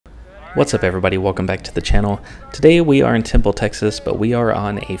What's up everybody, welcome back to the channel. Today we are in Temple, Texas, but we are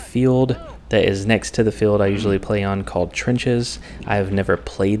on a field that is next to the field I usually play on called Trenches. I have never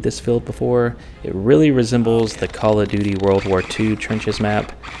played this field before. It really resembles the Call of Duty World War II Trenches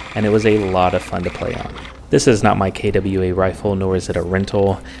map, and it was a lot of fun to play on. This is not my KWA rifle, nor is it a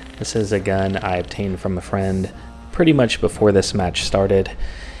rental. This is a gun I obtained from a friend pretty much before this match started.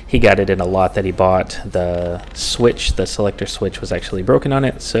 He got it in a lot that he bought. The switch, the selector switch, was actually broken on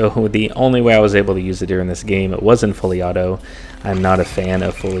it, so the only way I was able to use it during this game, it wasn't fully auto. I'm not a fan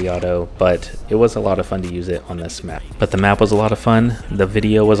of fully auto, but it was a lot of fun to use it on this map. But the map was a lot of fun. The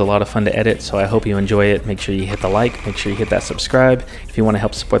video was a lot of fun to edit, so I hope you enjoy it. Make sure you hit the like, make sure you hit that subscribe. If you want to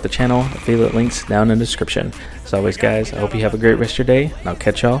help support the channel, affiliate links down in the description. As always, guys, I hope you have a great rest of your day, and I'll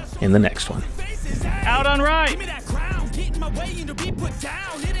catch y'all in the next one. Out on right!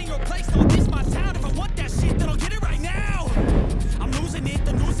 No, this my town. If I want that shit, then I'll get it right now. I'm losing it,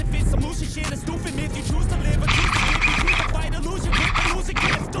 the lose if it's some losing shit. A stupid myth, you choose to live or choose to live. You choose to fight or lose your grip and lose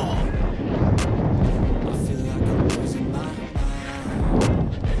against all. I feel like I'm losing my mind.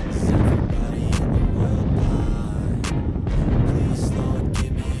 Is everybody in the world blind? Please, Lord,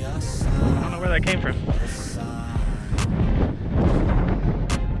 give me a sign. I don't know where that came from. I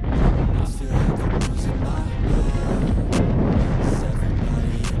feel like I'm losing my mind.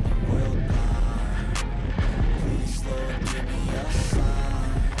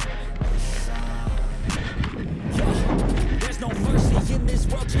 In this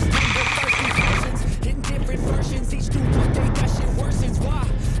world, just thirsty versions, in different versions, each do what they got shit worsens. Why?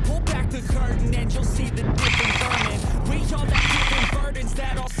 Pull back the curtain and you'll see the different vermin. We all have different burdens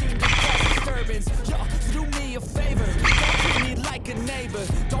that all seem to cause disturbance. Yo, do me a favor, don't treat me like a neighbor.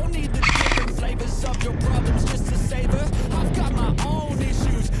 Don't need the different flavors of your problems just to savor. I've got my own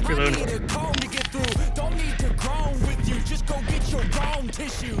issues. I need a comb to get through. Don't need to groan with you. Just go get your own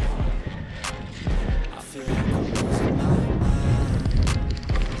tissue. I feel like I'm losing my mind.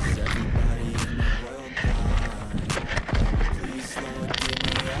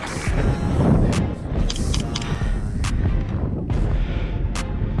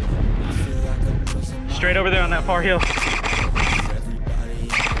 Straight over there on that far hill.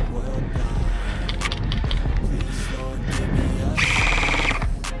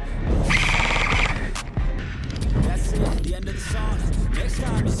 That's it, the end of the song. Next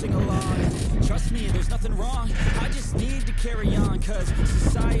time you sing along. Trust me, there's nothing wrong. I just need to carry on, cause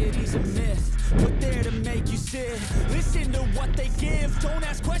society's a myth. Put there to make you sit. Listen to what they give. Don't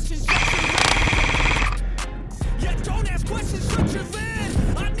ask questions, shut your lid. Yeah, don't ask questions, shut your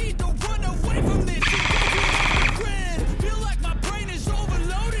lid. I need to run away from this. Feel like my brain is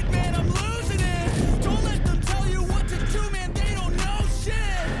overloaded, man, I'm losing it. Don't let them tell you what to do, man, they don't know shit.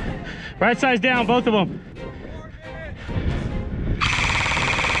 Right side's down, both of them.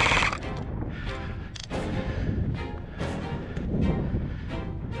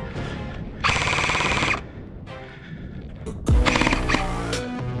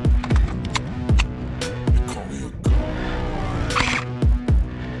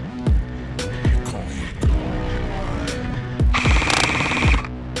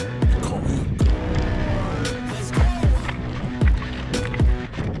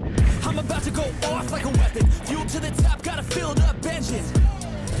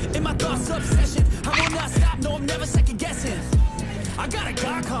 In my thoughts, obsession, I will not stop, no, I'm never second guessing. I got a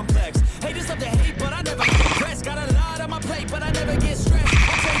God complex, haters love to hate, but I never get pressed. Got a lot on my plate, but I never get stressed.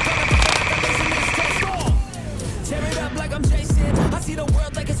 I'll take on it before I got this test. Tear it up like I'm Jason, I see the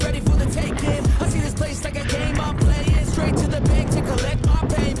world like it's ready for the taking. I see this place like a game I'm playing, straight to the bank to collect my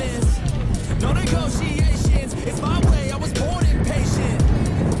payments. No negotiations, it's my way, I was born impatient.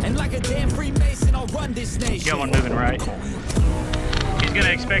 And like a damn Freemason, I'll run this nation. Got one moving right. He's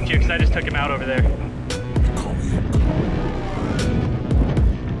gonna expect you because I just took him out over there.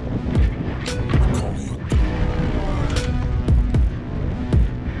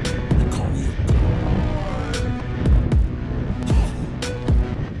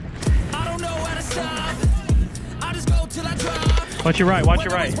 I don't know how to stop. I just go till I drop. Watch your right, watch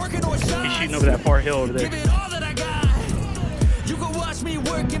your right. He's shooting over that far hill over there. Give it all that I got. You can watch me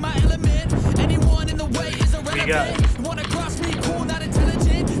work in my element. Anyone in the way is irrelevant. What do you got? You wanna